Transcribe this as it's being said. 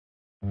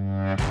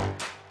Are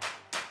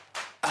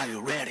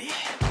you ready?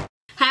 Hi,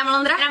 I'm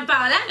Alondra. And I'm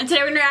Paola. And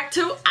today we're gonna react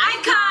to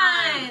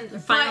iKON! We're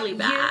finally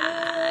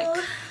back.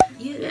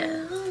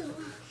 Yeah.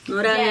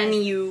 Not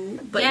only you,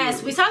 but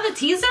yes, you. we saw the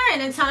teaser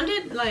and it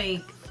sounded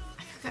like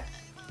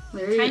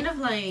Very kind of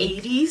like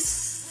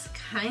 80s.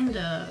 kind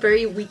of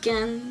Very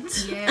Weekend.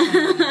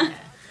 yeah.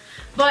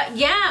 But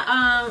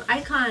yeah,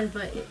 iKON,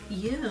 but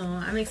you.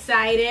 I'm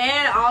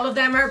excited. All of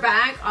them are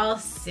back. All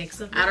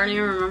 6 of them. I don't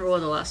even remember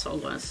what the last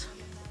song was.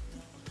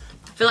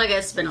 I feel like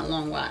it's been a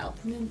long while.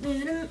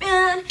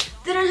 That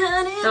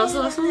was the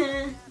last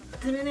one?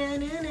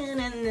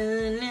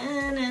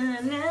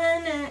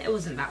 It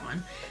wasn't that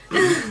one.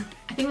 I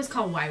think it was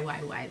called Why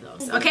though.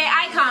 So, okay,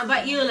 iKON,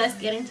 but you. Let's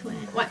get into it.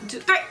 1, 2,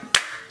 3.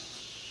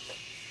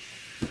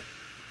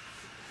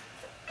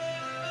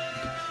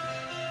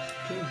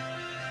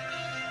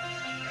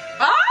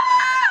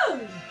 Oh!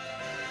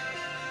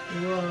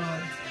 Whoa.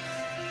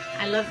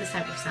 I love this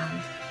type of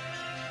sound.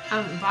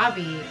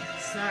 Bobby,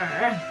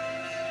 sir.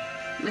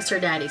 Mr.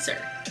 Daddy, sir.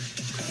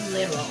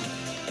 Literal.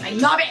 I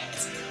love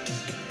it!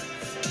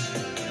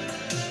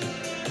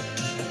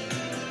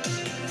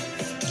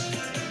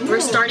 We're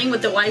Ooh. starting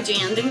with the YG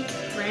ending.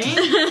 Right?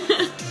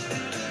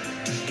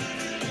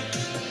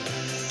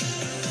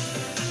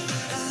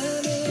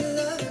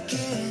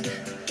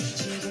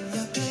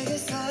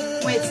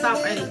 Wait, stop.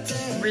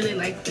 I really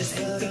like this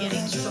at the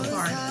beginning so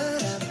far.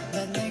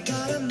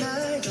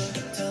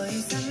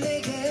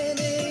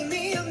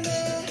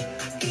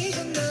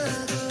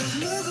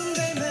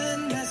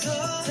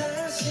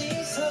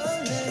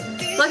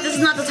 Like, this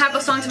is not the type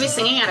of song to be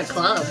singing at a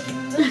club.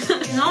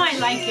 No, I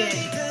like it.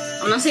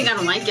 I'm not saying I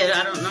don't like it.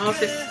 I don't know if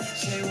it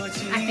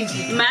I think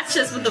you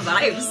matches with the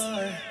vibes.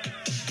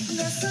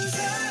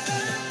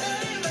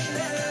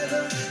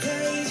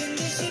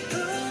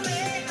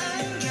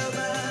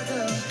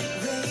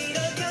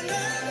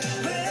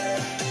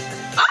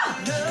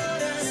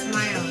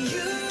 smile.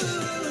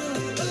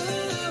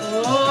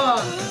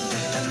 Oh.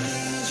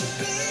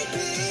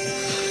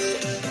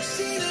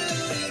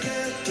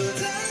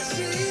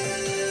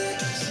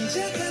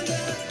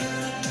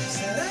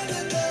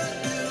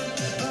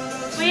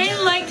 Wait,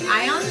 like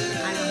iKON?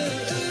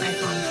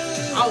 iKON.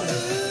 Oh.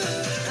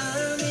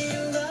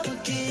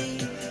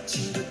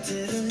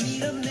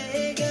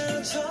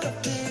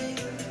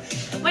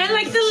 Wait, I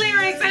like the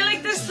lyrics. I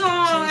like the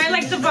song. I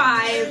like the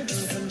vibes.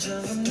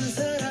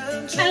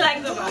 I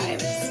like the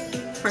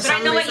vibes. But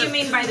I know what you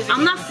mean by the video.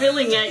 I'm not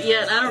feeling it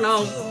yet. I don't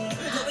know.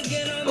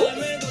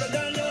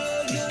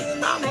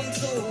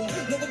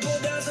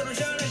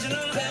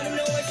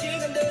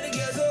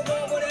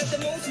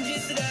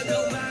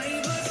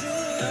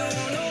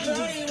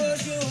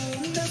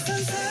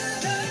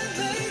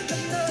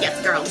 Yes,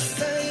 girls.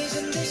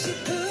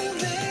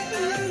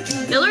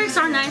 The lyrics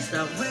are nice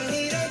though.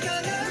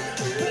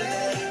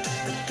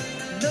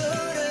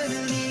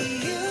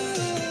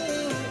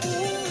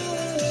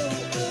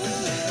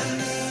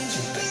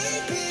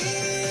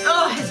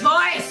 Oh, his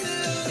voice!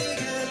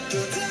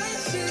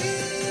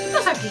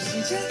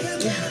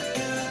 Yeah.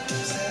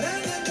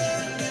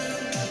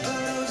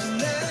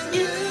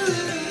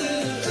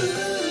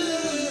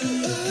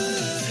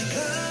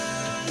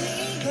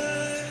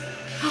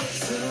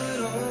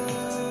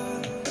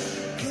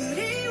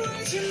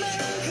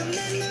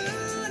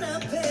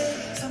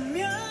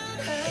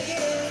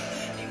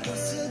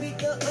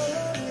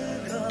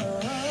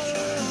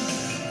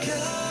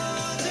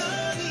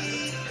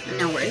 And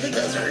now we're in the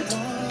desert.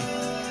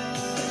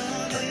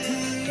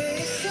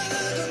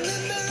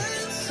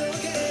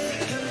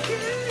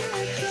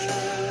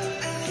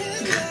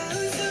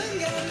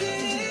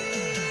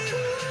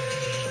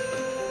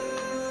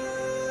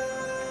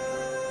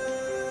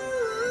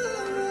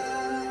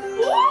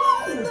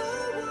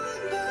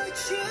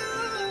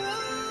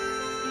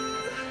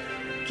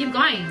 Keep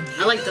going.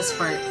 I like this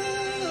part.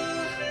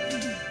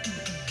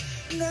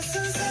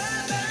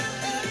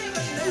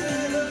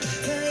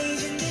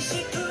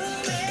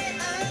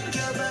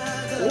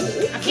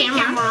 Ooh,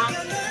 camera.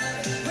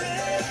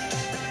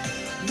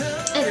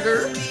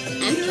 Editor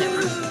and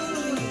camera.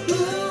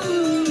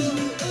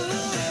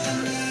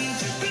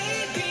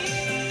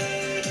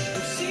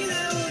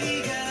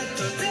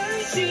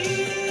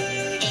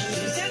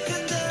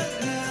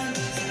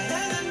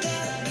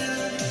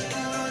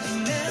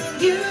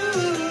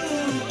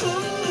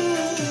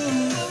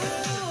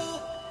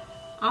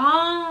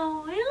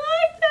 Oh, I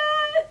like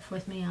that.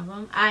 Fourth main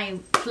album.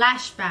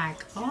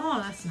 Flashback.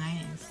 Oh, that's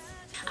nice.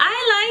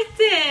 I liked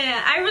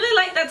it. I really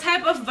like that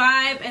type of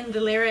vibe and the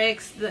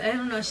lyrics. I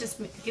don't know, it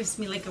just gives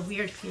me like a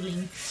weird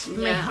feeling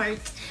in my heart,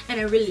 and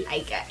I really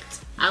like it.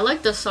 I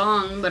like the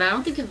song, but I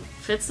don't think it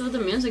fits with the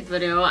music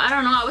video. I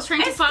don't know. I was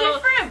trying to follow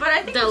different, but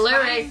I think the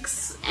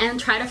lyrics and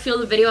try to feel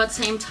the video at the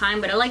same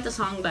time, but I like the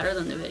song better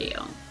than the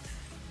video.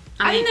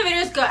 I think the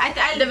video is good.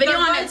 The video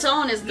on its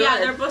own is good. Yeah,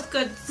 they're both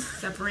good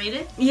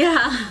separated.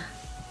 Yeah.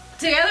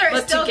 Together,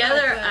 but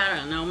together, I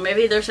don't know.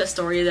 Maybe there's a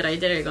story that I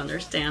didn't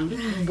understand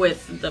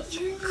with the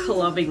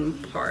clubbing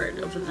part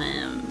of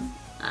them.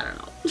 I don't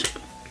know.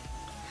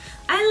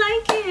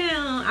 I like it.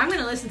 I'm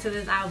gonna listen to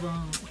this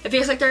album. If you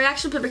guys liked the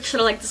reaction, please make sure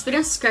to like this video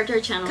and subscribe to our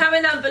channel.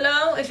 Comment down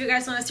below if you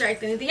guys want us to react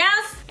to anything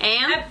else.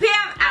 And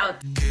PM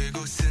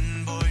out.